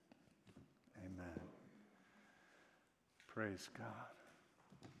Praise God.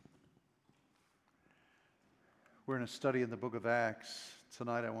 We're in a study in the book of Acts.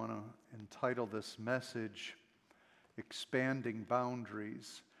 Tonight I want to entitle this message, Expanding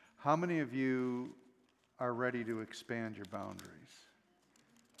Boundaries. How many of you are ready to expand your boundaries?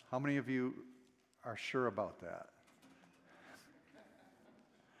 How many of you are sure about that?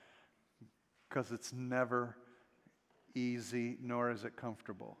 Because it's never easy, nor is it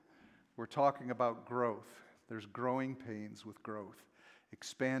comfortable. We're talking about growth. There's growing pains with growth.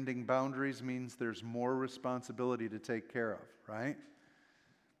 Expanding boundaries means there's more responsibility to take care of, right?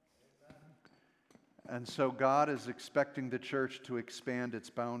 And so God is expecting the church to expand its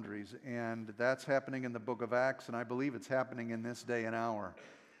boundaries, and that's happening in the book of Acts, and I believe it's happening in this day and hour.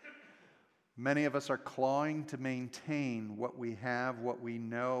 Many of us are clawing to maintain what we have, what we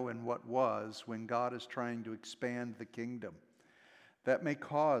know, and what was when God is trying to expand the kingdom. That may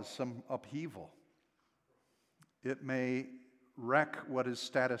cause some upheaval. It may wreck what is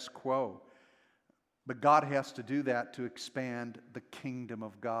status quo. But God has to do that to expand the kingdom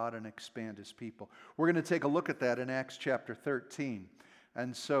of God and expand His people. We're going to take a look at that in Acts chapter 13.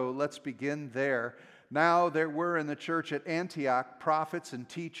 And so let's begin there. Now there were in the church at Antioch prophets and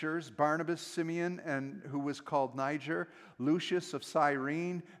teachers, Barnabas, Simeon, and who was called Niger, Lucius of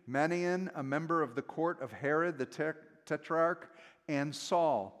Cyrene, Manaen, a member of the court of Herod the Tetrarch, and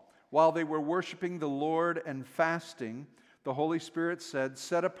Saul. While they were worshiping the Lord and fasting, the Holy Spirit said,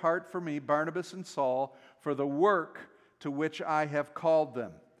 "Set apart for me Barnabas and Saul for the work to which I have called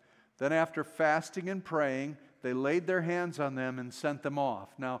them." Then after fasting and praying, they laid their hands on them and sent them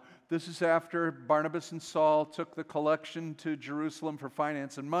off. Now, this is after Barnabas and Saul took the collection to Jerusalem for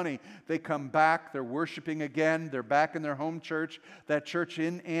finance and money. They come back, they're worshiping again, they're back in their home church, that church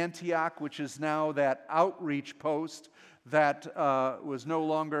in Antioch, which is now that outreach post that was no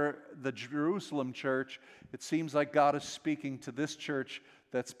longer the Jerusalem church. It seems like God is speaking to this church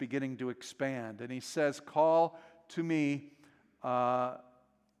that's beginning to expand. And He says, "Call to me."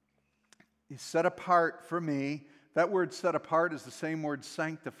 He's set apart for me. That word set apart is the same word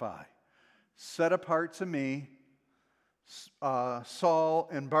sanctify. Set apart to me, Saul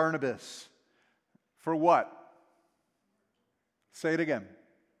and Barnabas. For what? Say it again.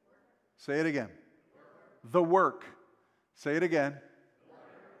 Say it again. The work. Say it again.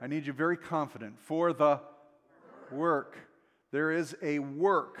 I need you very confident. For the work. There is a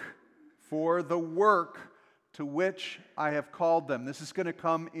work. For the work to which I have called them. This is going to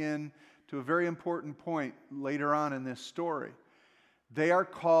come in to a very important point later on in this story. They are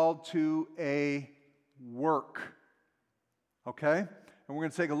called to a work. Okay? And we're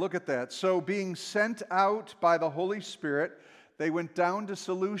going to take a look at that. So being sent out by the Holy Spirit, they went down to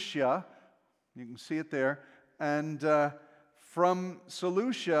Seleucia. You can see it there. And from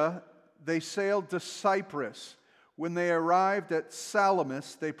Seleucia, they sailed to Cyprus. When they arrived at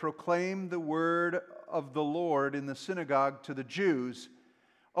Salamis, they proclaimed the word of the Lord in the synagogue to the Jews.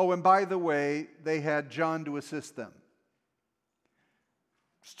 Oh, and by the way, they had John to assist them.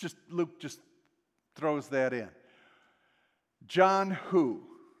 Luke just throws that in. John who?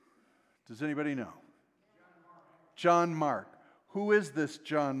 Does anybody know? John Mark. Who is this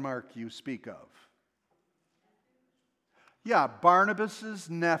John Mark you speak of? Yeah, Barnabas'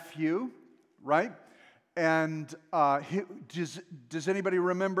 nephew, right? And does anybody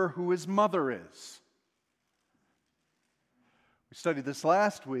remember who his mother is? We studied this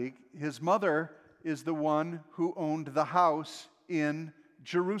last week. His mother is the one who owned the house in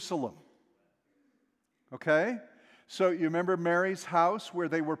Jerusalem. Okay? So you remember Mary's house where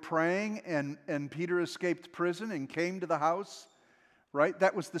they were praying and Peter escaped prison and came to the house? Right?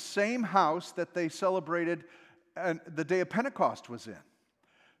 That was the same house that they celebrated and the day of Pentecost was in.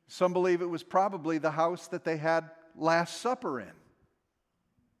 Some believe it was probably the house that they had Last Supper in.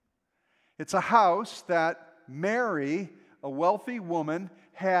 It's a house that Mary, a wealthy woman,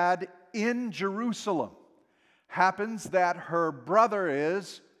 had in Jerusalem. Happens that her brother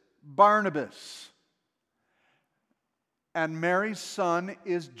is Barnabas. And Mary's son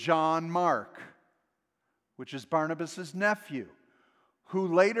is John Mark, which is Barnabas' nephew,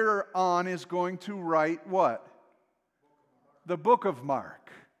 who later on is going to write what? The book of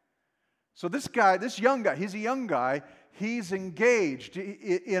Mark. So this young guy, he's a young guy, he's engaged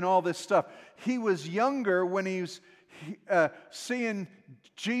in all this stuff. He was younger when he was seeing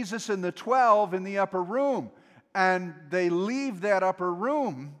Jesus and the 12 in the upper room. And they leave that upper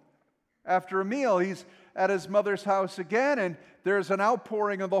room after a meal. He's at his mother's house again, and there's an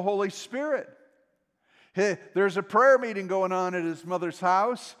outpouring of the Holy Spirit. There's a prayer meeting going on at his mother's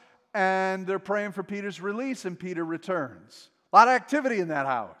house, and they're praying for Peter's release, and Peter returns. A lot of activity in that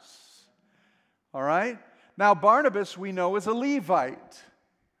house. All right? Now, Barnabas, we know, is a Levite.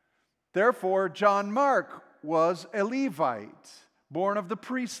 Therefore, John Mark was a Levite, born of the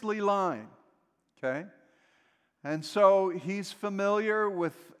priestly line. Okay? And so he's familiar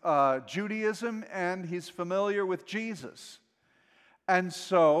with Judaism and he's familiar with Jesus. And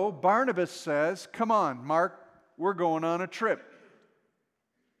so Barnabas says, come on, Mark, we're going on a trip.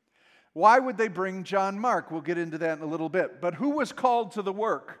 Why would they bring John Mark? We'll get into that in a little bit. But who was called to the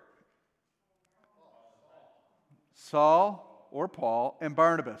work? Saul or Paul and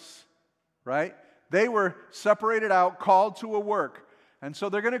Barnabas, right? They were separated out, called to a work. And so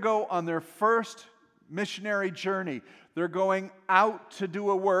they're going to go on their first missionary journey. They're going out to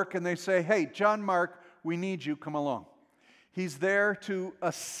do a work, and they say, hey, John Mark, we need you, come along. He's there to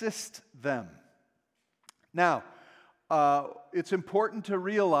assist them. Now, it's important to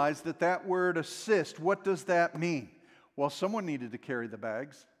realize that that word assist, what does that mean? Well, someone needed to carry the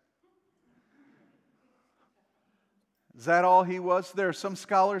bags. Is that all he was? There are some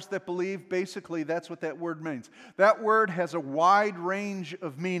scholars that believe basically that's what that word means. That word has a wide range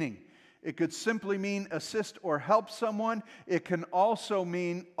of meaning. It could simply mean assist or help someone. It can also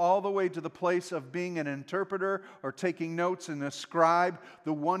mean all the way to the place of being an interpreter or taking notes, and a scribe,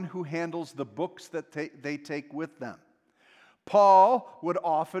 the one who handles the books that they take with them. Paul would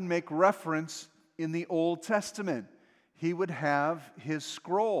often make reference in the Old Testament. He would have his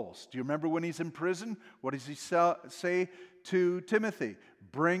scrolls. Do you remember when he's in prison? What does he say to Timothy?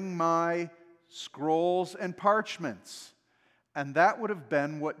 Bring my scrolls and parchments. And that would have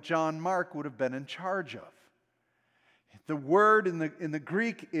been what John Mark would have been in charge of. The word in the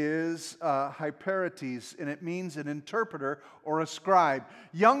Greek is hyperetes, and it means an interpreter or a scribe.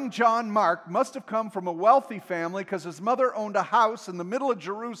 Young John Mark must have come from a wealthy family because his mother owned a house in the middle of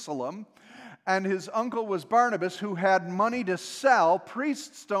Jerusalem, and his uncle was Barnabas, who had money to sell.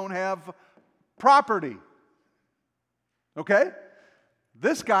 Priests don't have property. Okay?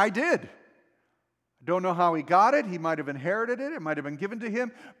 This guy did. Don't know how he got it. He might have inherited it. It might have been given to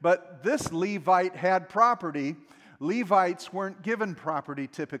him. But this Levite had property. Levites weren't given property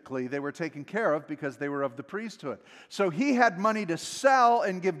typically. They were taken care of because they were of the priesthood. So he had money to sell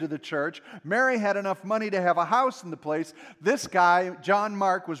and give to the church. Mary had enough money to have a house in the place. This guy, John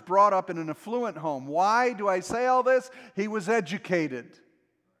Mark, was brought up in an affluent home. Why do I say all this? He was educated.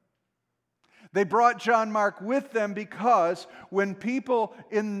 They brought John Mark with them because when people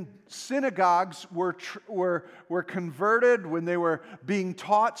in synagogues were converted, when they were being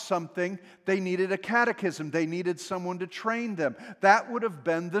taught something, they needed a catechism. They needed someone to train them. That would have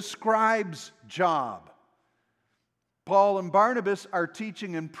been the scribe's job. Paul and Barnabas are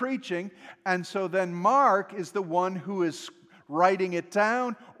teaching and preaching, and so then Mark is the one who is writing it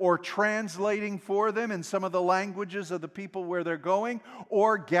down or translating for them in some of the languages of the people where they're going,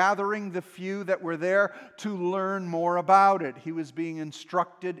 or gathering the few that were there to learn more about it. He was being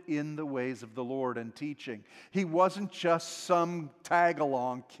instructed in the ways of the Lord and teaching. He wasn't just some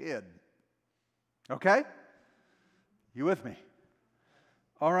tag-along kid. Okay? You with me?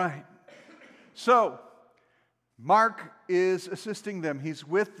 All right. So, Mark is assisting them. He's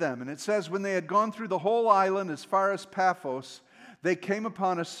with them. And it says, when they had gone through the whole island as far as Paphos, they came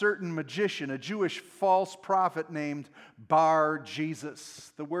upon a certain magician, a Jewish false prophet named Bar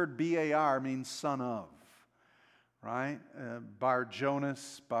Jesus. The word Bar means son of, right? Bar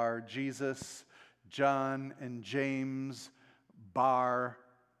Jonas, Bar Jesus, John and James, Bar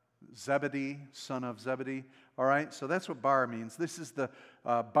Zebedee, son of Zebedee. All right, so that's what Bar means. This is the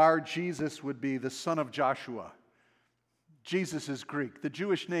Bar Jesus would be the son of Joshua. Jesus is Greek. The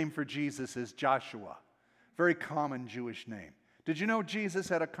Jewish name for Jesus is Joshua. Very common Jewish name. Did you know Jesus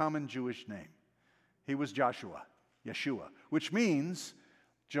had a common Jewish name? He was Joshua, Yeshua, which means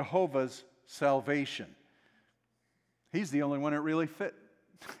Jehovah's salvation. He's the only one that really fit.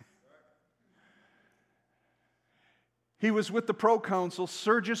 He was with the proconsul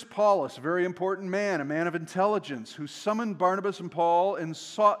Sergius Paulus, a very important man, a man of intelligence, who summoned Barnabas and Paul and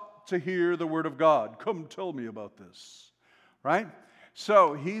sought to hear the word of God. Come tell me about this. Right?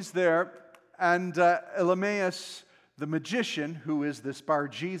 So he's there, and Elymas, the magician, who is this Bar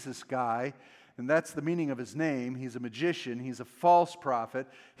Jesus guy, and that's the meaning of his name. He's a magician. He's a false prophet.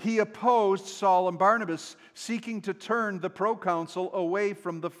 He opposed Saul and Barnabas, seeking to turn the proconsul away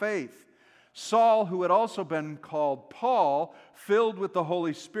from the faith. Saul, who had also been called Paul, filled with the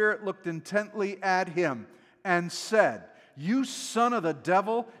Holy Spirit, looked intently at him and said, "You son of the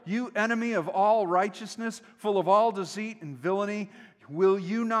devil, you enemy of all righteousness, full of all deceit and villainy, will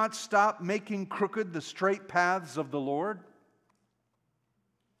you not stop making crooked the straight paths of the Lord?"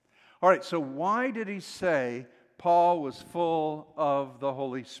 All right, so why did he say Paul was full of the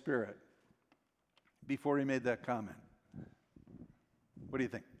Holy Spirit? before he made that comment? What do you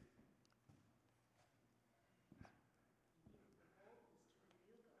think?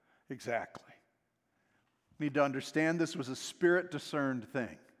 Exactly. Need to understand this was a spirit-discerned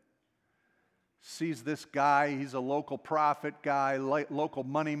thing. Sees this guy, he's a local prophet guy, local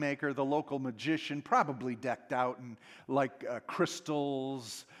moneymaker, the local magician, probably decked out in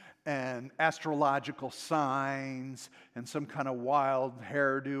crystals and astrological signs and some kind of wild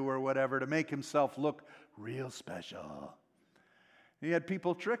hairdo or whatever to make himself look real special. He had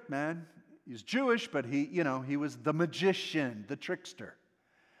people tricked, man. He's Jewish, but he was the magician, the trickster.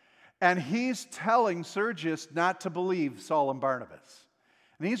 And he's telling Sergius not to believe Saul and Barnabas.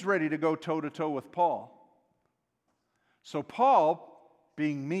 And he's ready to go toe-to-toe with Paul. So Paul,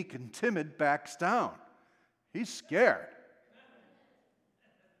 being meek and timid, backs down. He's scared.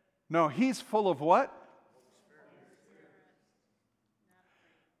 No, he's full of what?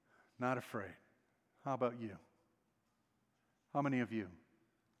 Not afraid. How about you? How many of you?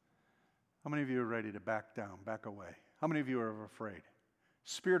 How many of you are ready to back down, back away? How many of you are afraid?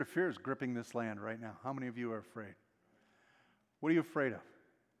 Spirit of fear is gripping this land right now. How many of you are afraid? What are you afraid of?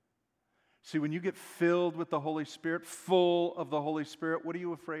 See, when you get filled with the Holy Spirit, full of the Holy Spirit, what are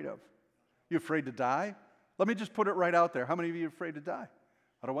you afraid of? You afraid to die? Let me just put it right out there. How many of you are afraid to die?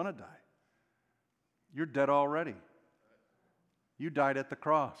 I don't want to die. You're dead already. You died at the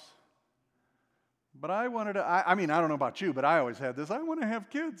cross. But I wanted to, I don't know about you, but I always had this. I want to have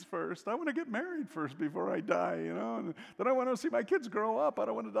kids first. I want to get married first before I die, And then I want to see my kids grow up. I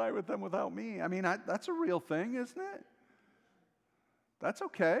don't want to die with them without me. That's a real thing, isn't it? That's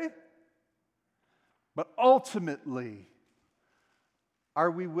okay. But ultimately, are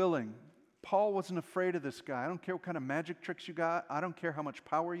we willing? Paul wasn't afraid of this guy. I don't care what kind of magic tricks you got. I don't care how much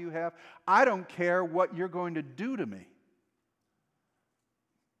power you have. I don't care what you're going to do to me.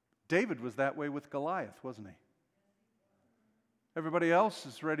 David was that way with Goliath, wasn't he? Everybody else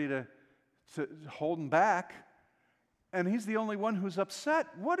is ready to hold him back, and he's the only one who's upset.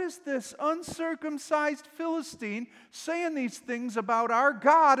 What is this uncircumcised Philistine saying these things about our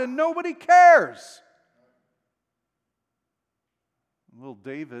God, and nobody cares? Little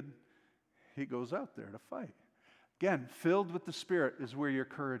David, he goes out there to fight. Again, filled with the Spirit is where your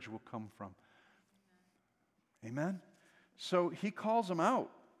courage will come from. Amen? So he calls him out.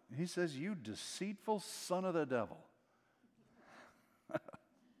 He says, "You deceitful son of the devil.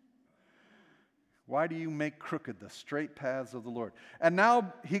 Why do you make crooked the straight paths of the Lord?" And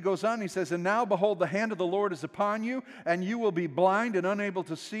now he goes on, he says, "And now behold, the hand of the Lord is upon you, and you will be blind and unable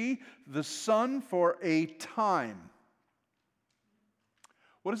to see the sun for a time."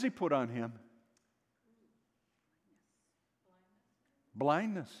 What does he put on him?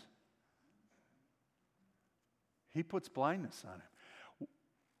 Blindness. He puts blindness on him.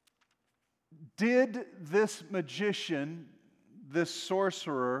 Did this magician, this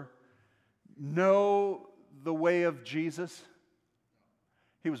sorcerer, know the way of Jesus?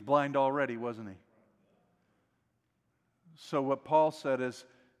 He was blind already, wasn't he? So what Paul said is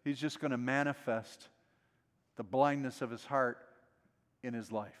he's just going to manifest the blindness of his heart in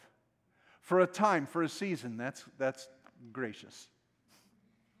his life. For a time, for a season, that's gracious.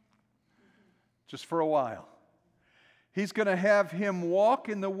 Just for a while. He's going to have him walk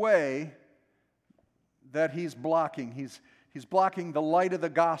in the way that he's blocking. He's blocking the light of the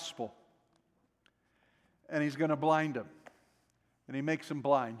gospel. And he's going to blind him. And he makes him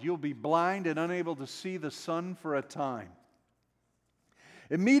blind. You'll be blind and unable to see the sun for a time.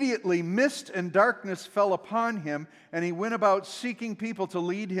 Immediately, mist and darkness fell upon him, and he went about seeking people to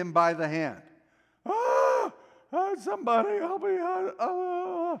lead him by the hand. Somebody help me.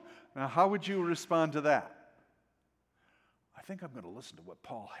 Now, how would you respond to that? I think I'm going to listen to what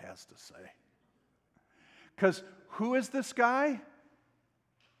Paul has to say. Because who is this guy?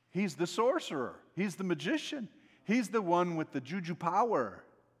 He's the sorcerer. He's the magician. He's the one with the juju power.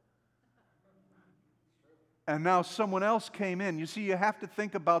 And now someone else came in. You see, you have to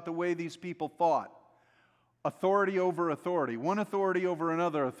think about the way these people thought. Authority over authority. One authority over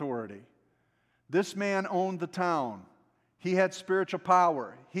another authority. This man owned the town. He had spiritual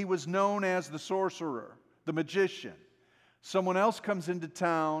power. He was known as the sorcerer, the magician. Someone else comes into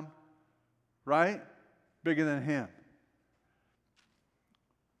town, right? Bigger than him.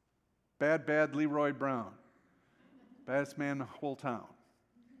 Bad Leroy Brown. Baddest man in the whole town.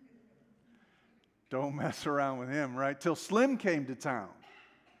 Don't mess around with him, right? Till Slim came to town.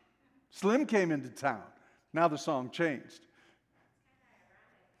 Slim came into town. Now the song changed.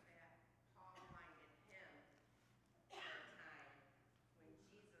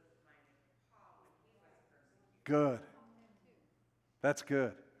 Good. That's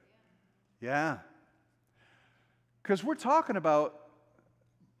good. Yeah. Because we're talking about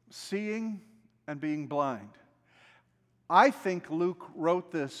seeing and being blind. I think Luke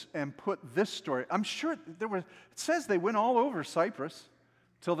wrote this and put this story. I'm sure it says they went all over Cyprus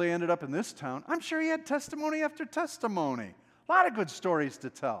till they ended up in this town. I'm sure he had testimony after testimony. A lot of good stories to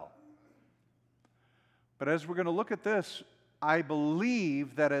tell. But as we're going to look at this, I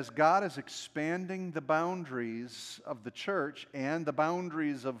believe that as God is expanding the boundaries of the church and the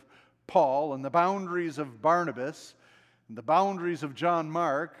boundaries of Paul and the boundaries of Barnabas and the boundaries of John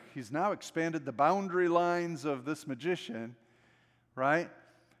Mark, he's now expanded the boundary lines of this magician, right?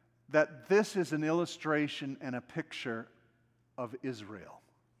 That this is an illustration and a picture of Israel.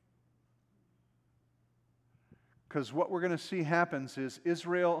 Because what we're going to see happens is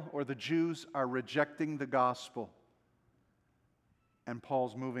Israel, or the Jews, are rejecting the gospel. And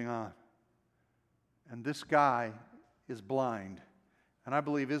Paul's moving on. And this guy is blind. And I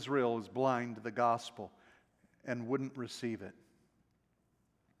believe Israel is blind to the gospel and wouldn't receive it.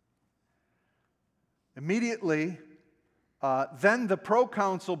 Immediately, then the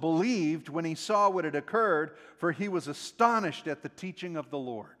proconsul believed when he saw what had occurred, for he was astonished at the teaching of the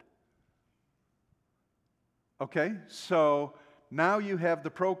Lord. Okay, so now you have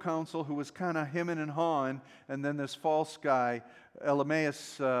the proconsul who was kind of hemming and hawing, and then this false guy,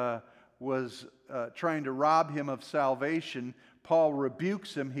 Elymas, was trying to rob him of salvation. Paul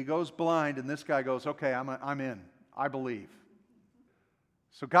rebukes him. He goes blind, and this guy goes, okay, I'm in. I believe.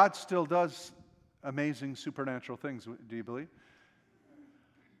 So God still does amazing supernatural things. Do you believe?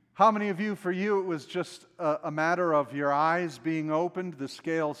 How many of you, for you, it was just a matter of your eyes being opened, the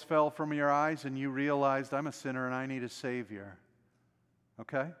scales fell from your eyes, and you realized, I'm a sinner and I need a Savior?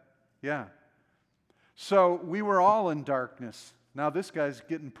 Okay? Yeah. So we were all in darkness. Now this guy's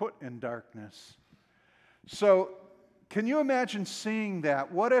getting put in darkness. So can you imagine seeing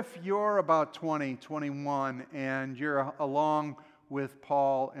that? What if you're about 20, 21, and you're along with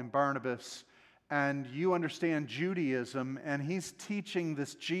Paul and Barnabas, and you understand Judaism, and he's teaching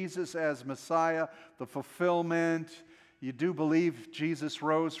this Jesus as Messiah, the fulfillment. You do believe Jesus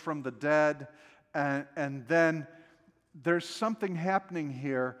rose from the dead, and then there's something happening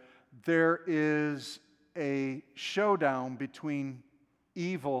here. There is a showdown between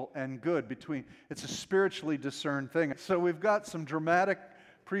evil and good. It's a spiritually discerned thing. So we've got some dramatic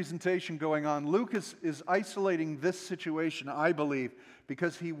presentation going on. Luke is isolating this situation, I believe,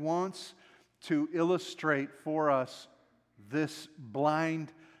 because he wants to illustrate for us this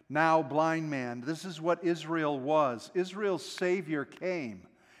now blind man. This is what Israel was. Israel's Savior came.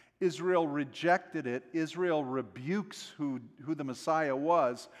 Israel rejected it. Israel rebukes who the Messiah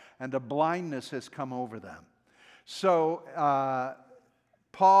was, and a blindness has come over them. So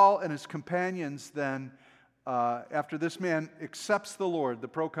Paul and his companions then, after this man accepts the Lord, the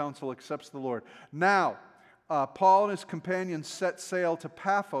proconsul accepts the Lord. Now, Paul and his companions set sail to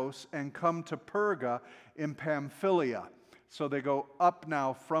Paphos and come to Perga in Pamphylia. So they go up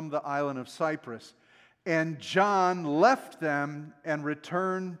now from the island of Cyprus. And John left them and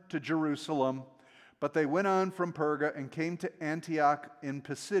returned to Jerusalem, but they went on from Perga and came to Antioch in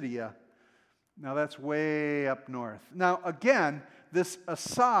Pisidia. Now that's way up north. Now again, this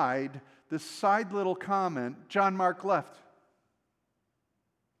side little comment, John Mark left.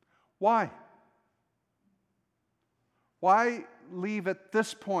 Why? Why leave at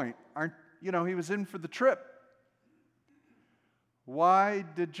this point? He was in for the trip. Why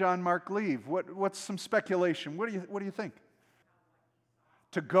did John Mark leave? What's some speculation? What do you think?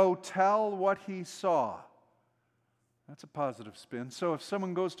 To go tell what he saw. That's a positive spin. So if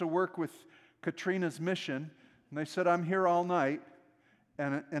someone goes to work with Katrina's mission, and they said, I'm here all night,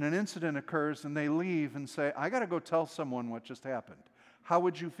 and an incident occurs, and they leave and say, I got to go tell someone what just happened. How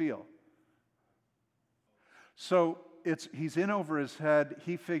would you feel? So he's in over his head.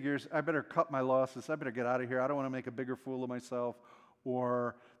 He figures, I better cut my losses. I better get out of here. I don't want to make a bigger fool of myself.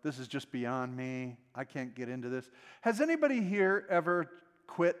 Or this is just beyond me. I can't get into this. Has anybody here ever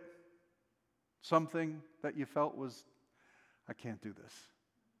quit something that you felt was, I can't do this?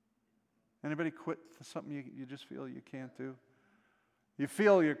 Anybody quit something you just feel you can't do? You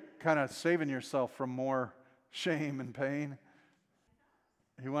feel you're kind of saving yourself from more shame and pain.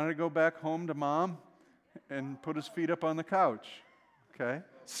 He wanted to go back home to mom and put his feet up on the couch. Okay?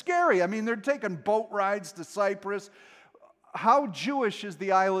 Scary. I mean, they're taking boat rides to Cyprus. How Jewish is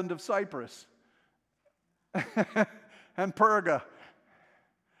the island of Cyprus? And Perga.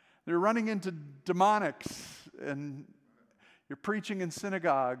 They're running into demonics, and you're preaching in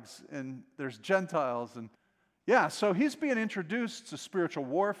synagogues, and there's Gentiles. And yeah, so he's being introduced to spiritual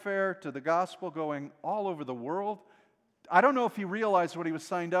warfare, to the gospel going all over the world. I don't know if he realized what he was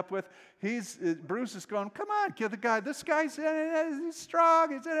signed up with. Bruce is going, come on, kid, this guy's he's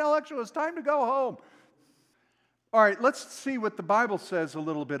strong, he's intellectual, it's time to go home. All right, let's see what the Bible says a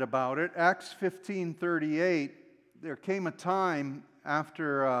little bit about it. Acts 15:38, there came a time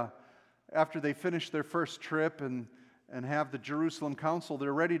after they finished their first trip and have the Jerusalem Council,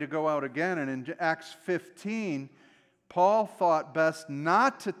 they're ready to go out again. And in Acts 15, Paul thought best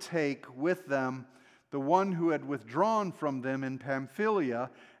not to take with them the one who had withdrawn from them in Pamphylia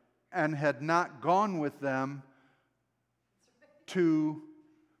and had not gone with them to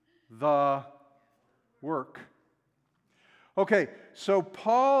the work. Okay, so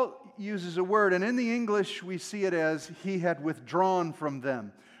Paul uses a word, and in the English we see it as he had withdrawn from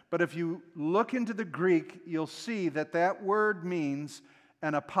them. But if you look into the Greek, you'll see that that word means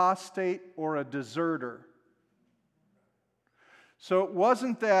an apostate or a deserter. So it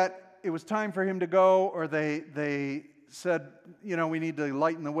wasn't that it was time for him to go, or they said, we need to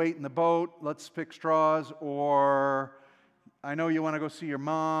lighten the weight in the boat, let's pick straws, or I know you want to go see your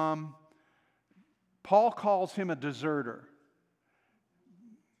mom. Paul calls him a deserter.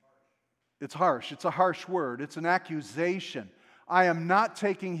 It's harsh. It's a harsh word. It's an accusation. I am not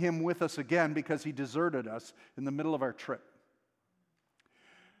taking him with us again because he deserted us in the middle of our trip.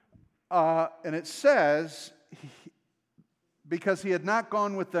 And it says, because he had not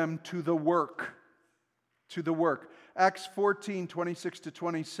gone with them to the work. To the work. Acts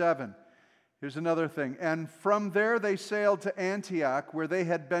 14:26-27. Here's another thing. And from there they sailed to Antioch, where they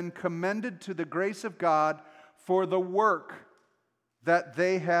had been commended to the grace of God for the work that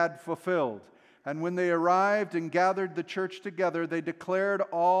they had fulfilled. And when they arrived and gathered the church together, they declared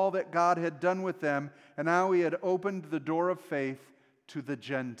all that God had done with them, and how he had opened the door of faith to the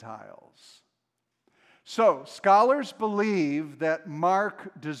Gentiles. So, scholars believe that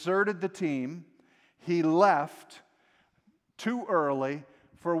Mark deserted the team. He left too early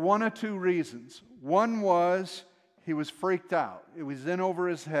for one of two reasons. One was he was freaked out. It was in over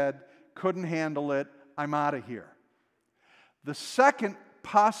his head, couldn't handle it, I'm out of here. The second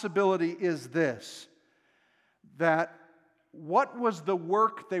possibility is this, that what was the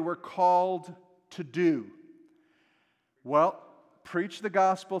work they were called to do? Well, preach the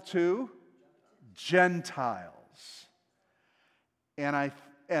gospel to Gentiles.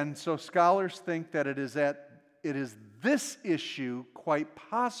 And so scholars think that it is this issue, quite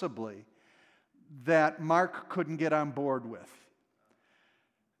possibly, that Mark couldn't get on board with.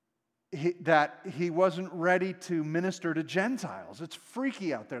 That he wasn't ready to minister to Gentiles. It's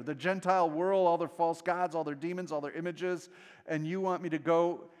freaky out there. The Gentile world, all their false gods, all their demons, all their images, and you want me to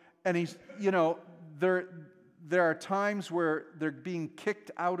go, and he's, there are times where they're being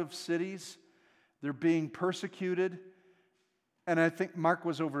kicked out of cities, they're being persecuted, and I think Mark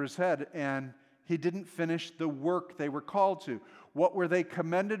was over his head, and he didn't finish the work they were called to. What were they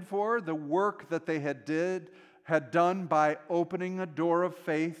commended for? The work that they had done by opening a door of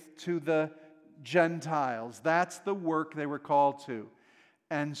faith to the Gentiles. That's the work they were called to.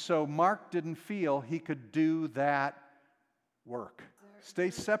 And so Mark didn't feel he could do that work. Stay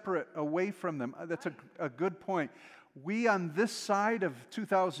separate, away from them. That's a good point. We on this side of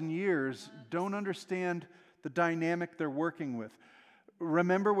 2,000 years don't understand the dynamic they're working with.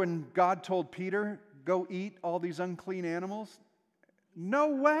 Remember when God told Peter, go eat all these unclean animals? No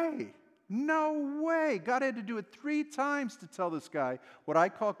way. No way. God had to do it 3 times to tell this guy, what I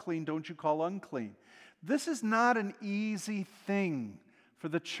call clean, don't you call unclean. This is not an easy thing for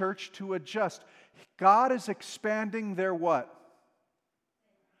the church to adjust. God is expanding their what?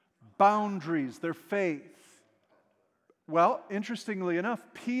 Boundaries, their faith. Well, interestingly enough,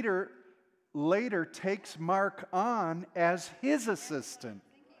 Peter later takes Mark on as his assistant.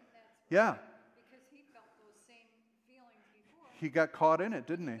 Yeah. Because he felt those same feelings before. He got caught in it,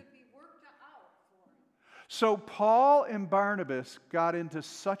 didn't he? So Paul and Barnabas got into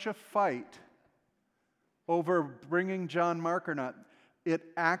such a fight over bringing John Mark or not, it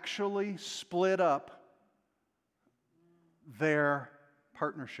actually split up their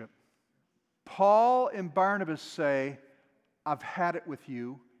partnership. Paul and Barnabas say, I've had it with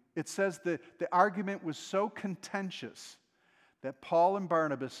you. It says that the argument was so contentious that Paul and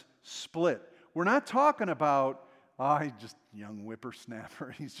Barnabas split. We're not talking about, he's just a young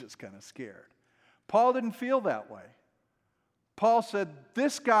whippersnapper, he's just kind of scared. Paul didn't feel that way. Paul said,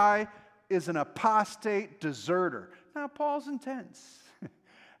 this guy is an apostate deserter. Now, Paul's intense.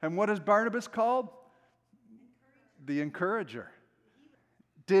 And what is Barnabas called? The encourager.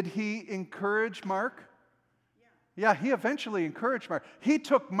 Did he encourage Mark? Yeah, he eventually encouraged Mark. He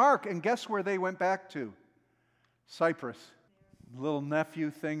took Mark, and guess where they went back to? Cyprus. little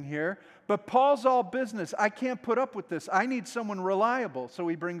nephew thing here. But Paul's all business. I can't put up with this. I need someone reliable. So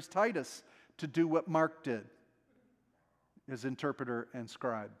he brings Titus to do what Mark did, his interpreter and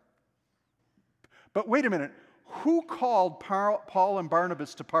scribe. But wait a minute. Who called Paul and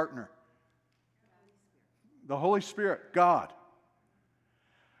Barnabas to partner? The Holy Spirit, God.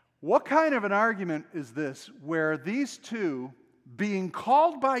 What kind of an argument is this where these two, being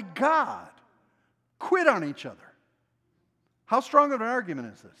called by God, quit on each other? How strong of an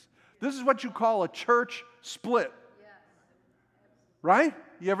argument is this? This is what you call a church split. Right?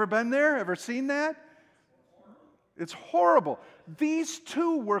 You ever been there? Ever seen that? It's horrible. These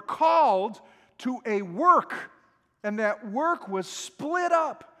two were called to a work, and that work was split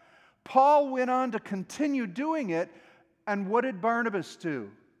up. Paul went on to continue doing it, and what did Barnabas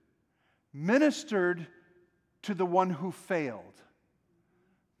do? Ministered to the one who failed.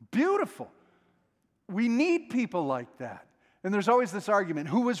 Beautiful. We need people like that. And there's always this argument,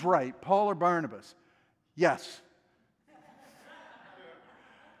 who was right, Paul or Barnabas? Yes.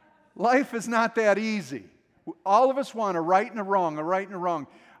 Life is not that easy. All of us want a right and a wrong, a right and a wrong.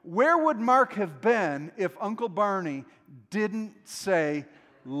 Where would Mark have been if Uncle Barney didn't say,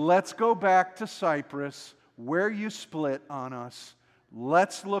 let's go back to Cyprus, where you split on us.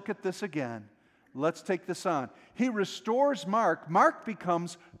 Let's look at this again. Let's take this on. He restores Mark. Mark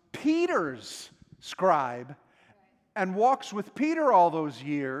becomes Peter's scribe and walks with Peter all those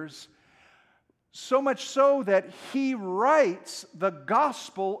years, so much so that he writes the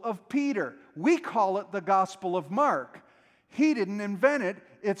Gospel of Peter. We call it the Gospel of Mark. He didn't invent it.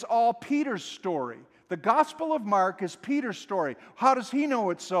 It's all Peter's story. The Gospel of Mark is Peter's story. How does he know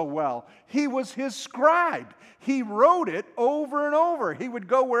it so well? He was his scribe. He wrote it over and over. He would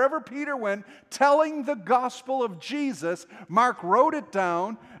go wherever Peter went, telling the gospel of Jesus. Mark wrote it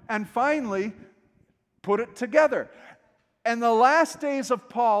down and finally put it together. And the last days of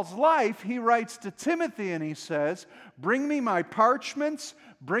Paul's life, he writes to Timothy and he says, bring me my parchments,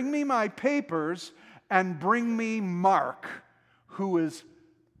 bring me my papers, and bring me Mark, who is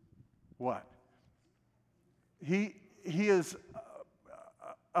what? He is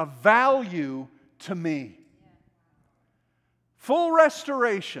a value to me. Full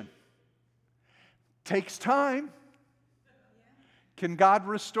restoration takes time. Can God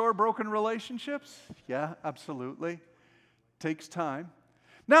restore broken relationships? Yeah, absolutely. Takes time.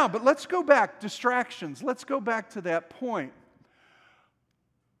 Now, but let's go back. Distractions. Let's go back to that point.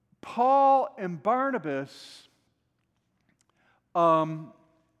 Paul and Barnabas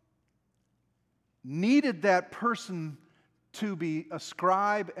needed that person to be a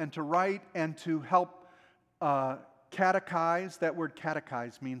scribe and to write and to help catechize. That word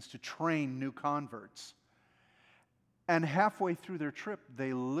catechize means to train new converts. And halfway through their trip,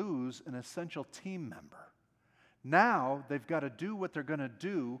 they lose an essential team member. Now they've got to do what they're going to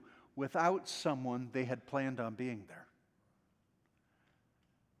do without someone they had planned on being there.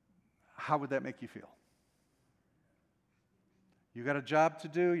 How would that make you feel? You got a job to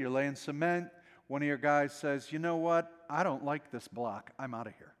do, you're laying cement. One of your guys says, you know what? I don't like this block. I'm out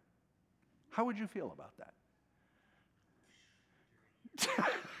of here. How would you feel about that?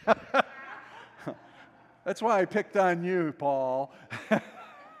 That's why I picked on you, Paul.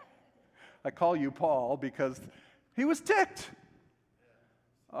 I call you Paul because he was ticked.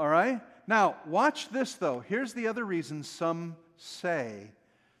 All right? Now, watch this, though. Here's the other reason some say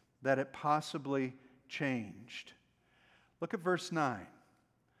that it possibly changed. Look at verse 9.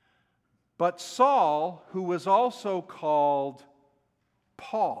 But Saul, who was also called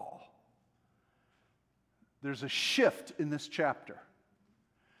Paul, there's a shift in this chapter.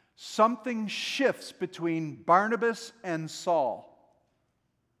 Something shifts between Barnabas and Saul.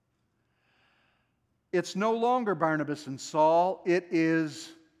 It's no longer Barnabas and Saul, it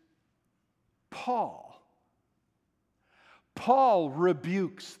is Paul. Paul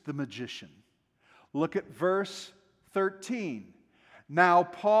rebukes the magician. Look at verse 13. Now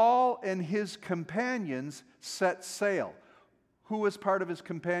Paul and his companions set sail. Who was part of his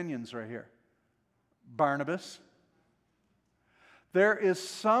companions right here? Barnabas. There is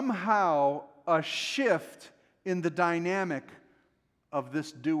somehow a shift in the dynamic of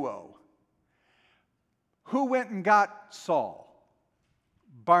this duo. Who went and got Saul?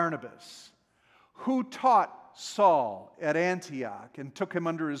 Barnabas. Who taught Saul at Antioch and took him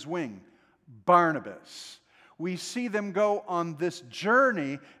under his wing? Barnabas. We see them go on this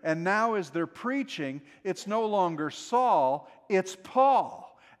journey, and now as they're preaching, it's no longer Saul, it's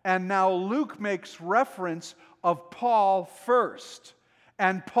Paul. And now Luke makes reference of Paul first,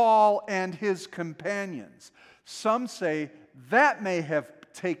 and Paul and his companions. Some say that may have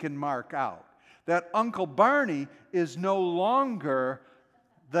taken Mark out. that Uncle Barney is no longer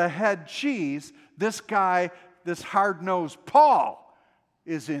the head cheese. This guy, this hard-nosed Paul,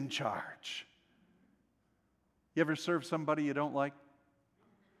 is in charge. You ever serve somebody you don't like?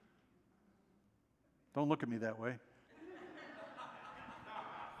 Don't look at me that way.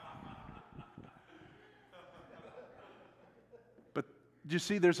 But you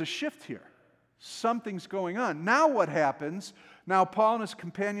see, there's a shift here. Something's going on. Now what happens? Now Paul and his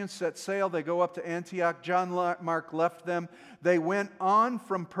companions set sail. They go up to Antioch. John Mark left them. They went on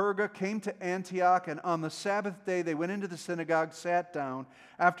from Perga, came to Antioch, and on the Sabbath day they went into the synagogue, sat down.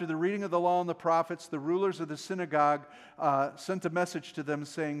 After the reading of the law and the prophets, the rulers of the synagogue sent a message to them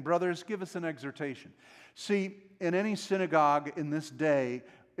saying, "Brothers, give us an exhortation." See, in any synagogue in this day,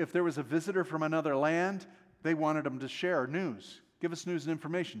 if there was a visitor from another land, they wanted them to share news. Give us news and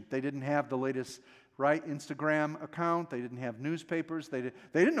information. They didn't have the latest, right, Instagram account. They didn't have newspapers. They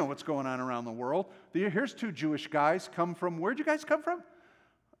didn't know what's going on around the world. Here's two Jewish guys come from, where'd you guys come from?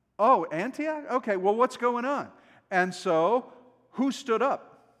 Oh, Antioch? Okay, well, what's going on? And so, who stood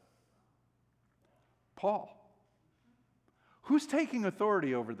up? Paul. Who's taking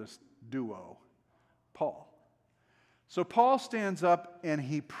authority over this duo? Paul. So Paul stands up and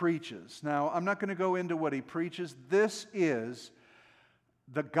he preaches. Now, I'm not going to go into what he preaches. This is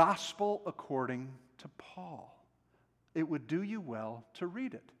the gospel according to Paul. It would do you well to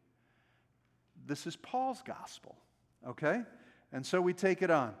read it. This is Paul's gospel, okay? And so we take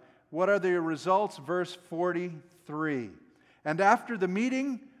it on. What are the results? Verse 43. And after the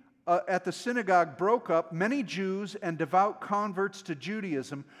meeting at the synagogue broke up, many Jews and devout converts to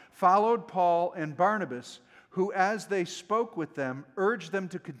Judaism followed Paul and Barnabas, who, as they spoke with them, urged them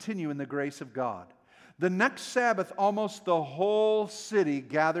to continue in the grace of God. The next Sabbath, almost the whole city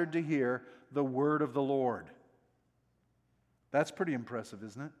gathered to hear the word of the Lord. That's pretty impressive,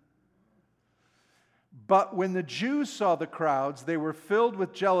 isn't it? But when the Jews saw the crowds, they were filled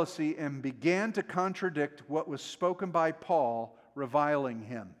with jealousy and began to contradict what was spoken by Paul, reviling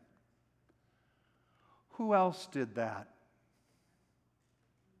him. Who else did that?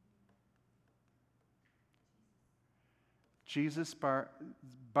 Jesus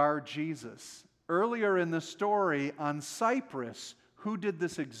bar Jesus. Earlier in the story on Cyprus, who did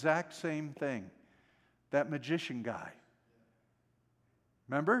this exact same thing? That magician guy.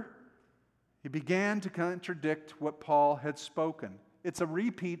 Remember? He began to contradict what Paul had spoken. It's a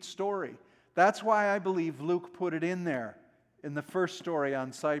repeat story. That's why I believe Luke put it in there in the first story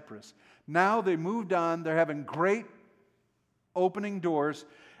on Cyprus. Now they moved on. They're having great opening doors,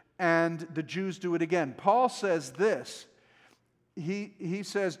 and the Jews do it again. Paul says this. He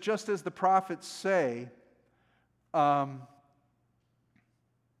says, just as the prophets say,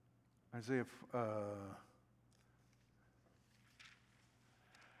 Isaiah,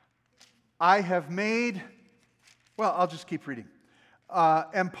 I have made, well, I'll just keep reading.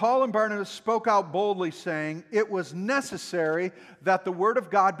 And Paul and Barnabas spoke out boldly, saying, it was necessary that the word of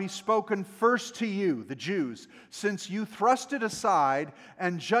God be spoken first to you, the Jews, since you thrust it aside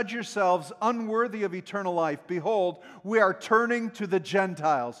and judge yourselves unworthy of eternal life. Behold, we are turning to the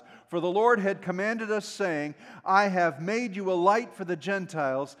Gentiles. For the Lord had commanded us, saying, I have made you a light for the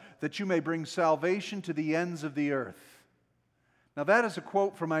Gentiles, that you may bring salvation to the ends of the earth. Now that is a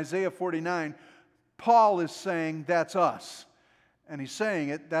quote from Isaiah 49. Paul is saying that's us. And he's saying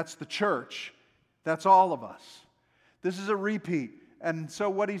it, that's the church. That's all of us. This is a repeat. And so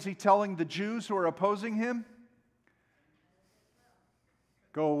what is he telling the Jews who are opposing him?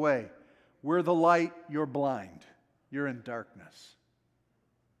 Go away. We're the light, you're blind. You're in darkness.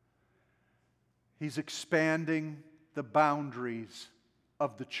 He's expanding the boundaries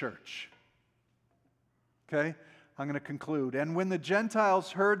of the church. Okay? I'm going to conclude. And when the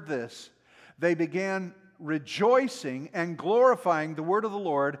Gentiles heard this, they began rejoicing and glorifying the word of the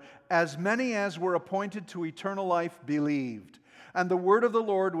Lord. As many as were appointed to eternal life believed. And the word of the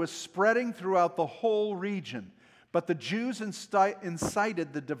Lord was spreading throughout the whole region. But the Jews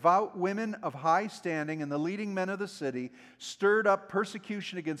incited the devout women of high standing and the leading men of the city, stirred up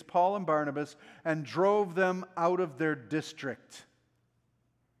persecution against Paul and Barnabas, and drove them out of their district.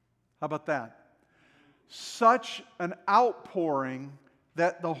 How about that? Such an outpouring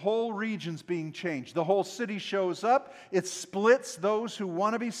that the whole region's being changed. The whole city shows up. It splits those who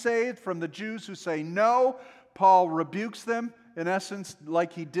want to be saved from the Jews who say no. Paul rebukes them, in essence,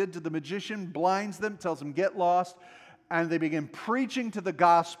 like he did to the magician, blinds them, tells them, get lost. And they begin preaching to the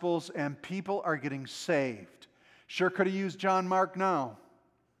Gospels, and people are getting saved. Sure could have used John Mark now.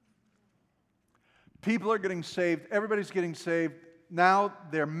 People are getting saved. Everybody's getting saved. Now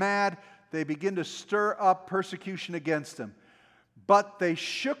they're mad. They begin to stir up persecution against them. But they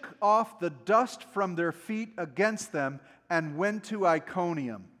shook off the dust from their feet against them and went to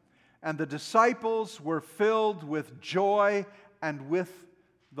Iconium. And the disciples were filled with joy and with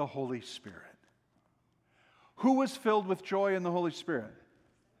the Holy Spirit. Who was filled with joy in the Holy Spirit?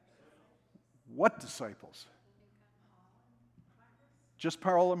 What disciples? Just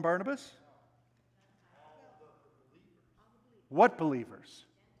Paul and Barnabas? What believers?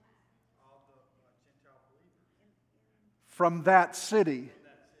 From that city.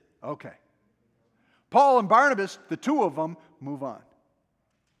 Okay. Paul and Barnabas, the two of them, move on.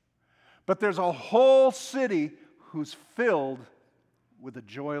 But there's a whole city who's filled with the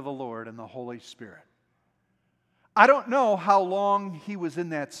joy of the Lord and the Holy Spirit. I don't know how long he was in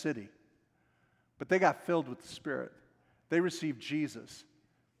that city, but they got filled with the Spirit. They received Jesus,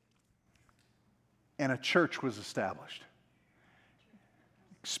 and a church was established.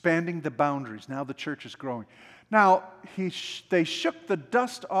 Expanding the boundaries. Now the church is growing. Now, they shook the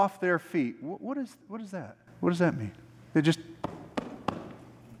dust off their feet. What is that? What does that mean? They just...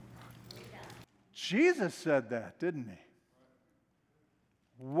 Jesus said that, didn't he?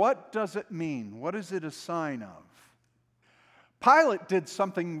 What does it mean? What is it a sign of? Pilate did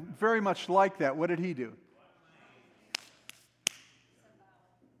something very much like that. What did he do?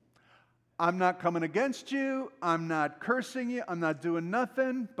 I'm not coming against you. I'm not cursing you. I'm not doing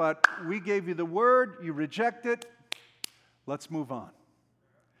nothing. But we gave you the word. You reject it. Let's move on.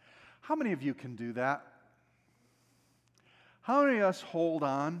 How many of you can do that? How many of us hold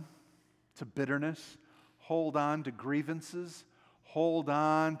on to bitterness? Hold on to grievances? Hold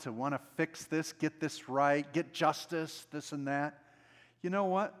on to want to fix this, get this right, get justice, this and that? You know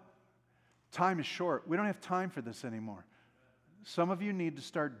what? Time is short. We don't have time for this anymore. Some of you need to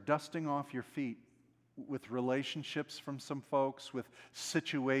start dusting off your feet with relationships from some folks, with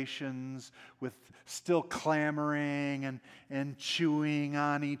situations, with still clamoring and chewing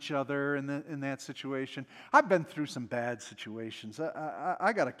on each other in that situation. I've been through some bad situations.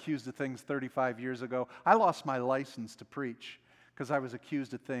 I got accused of things 35 years ago. I lost my license to preach because I was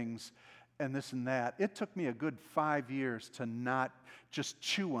accused of things and this and that. It took me a good 5 years to not just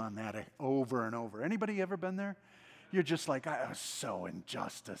chew on that over and over. Anybody ever been there? You're just like, I was so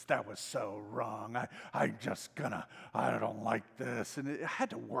injustice. That was so wrong. I don't like this. And I had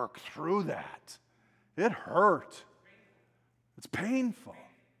to work through that. It hurt. It's painful.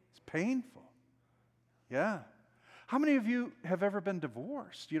 It's painful. Yeah. How many of you have ever been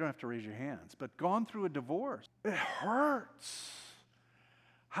divorced? You don't have to raise your hands, but gone through a divorce. It hurts.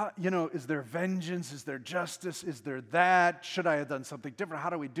 Is there vengeance? Is there justice? Is there that? Should I have done something different? How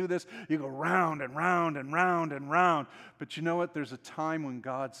do we do this? You go round and round and round and round. But you know what? There's a time when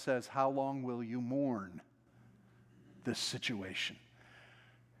God says, how long will you mourn this situation?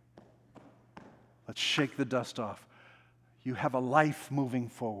 Let's shake the dust off. You have a life moving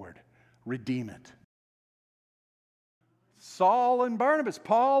forward. Redeem it. Paul and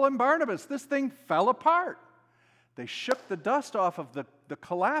Barnabas, this thing fell apart. They shook the dust off of the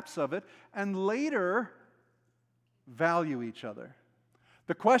collapse of it and later value each other.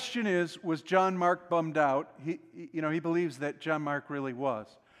 The question is, was John Mark bummed out? He believes that John Mark really was.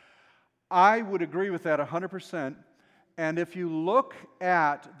 I would agree with that 100%. And if you look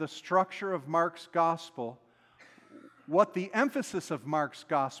at the structure of Mark's gospel, what the emphasis of Mark's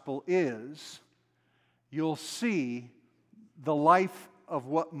gospel is, you'll see the life of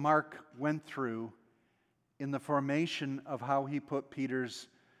what Mark went through in the formation of how he put Peter's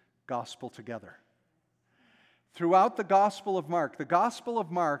gospel together. Throughout the Gospel of Mark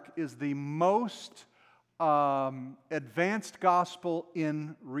is the most advanced gospel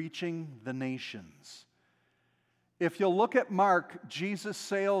in reaching the nations. If you'll look at Mark, Jesus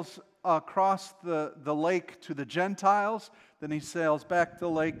sails across the lake to the Gentiles, then he sails back the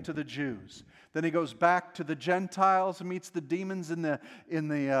lake to the Jews. Then he goes back to the Gentiles and meets the demons in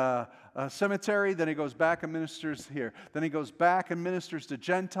the cemetery. Then he goes back and ministers here. Then he goes back and ministers to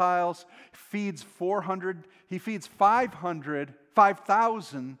Gentiles. Feeds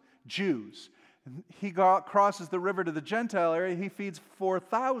 5,000 Jews. He crosses the river to the Gentile area. He feeds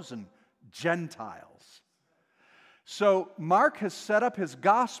 4,000 Gentiles. So Mark has set up his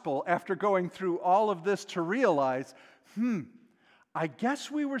gospel after going through all of this to realize, I guess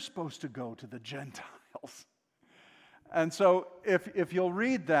we were supposed to go to the Gentiles. And so if you'll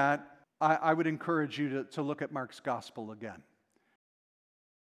read that, I would encourage you to look at Mark's gospel again.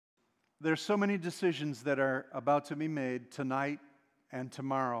 There's so many decisions that are about to be made tonight and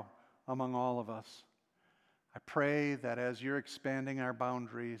tomorrow among all of us. I pray that as you're expanding our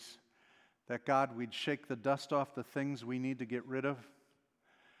boundaries, that God, we'd shake the dust off the things we need to get rid of.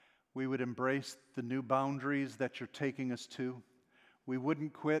 We would embrace the new boundaries that you're taking us to. we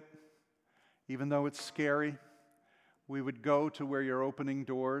wouldn't quit, even though it's scary. We would go to where you're opening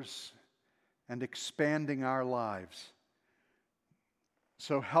doors and expanding our lives.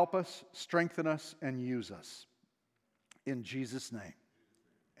 So help us, strengthen us, and use us. In Jesus' name,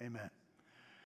 amen.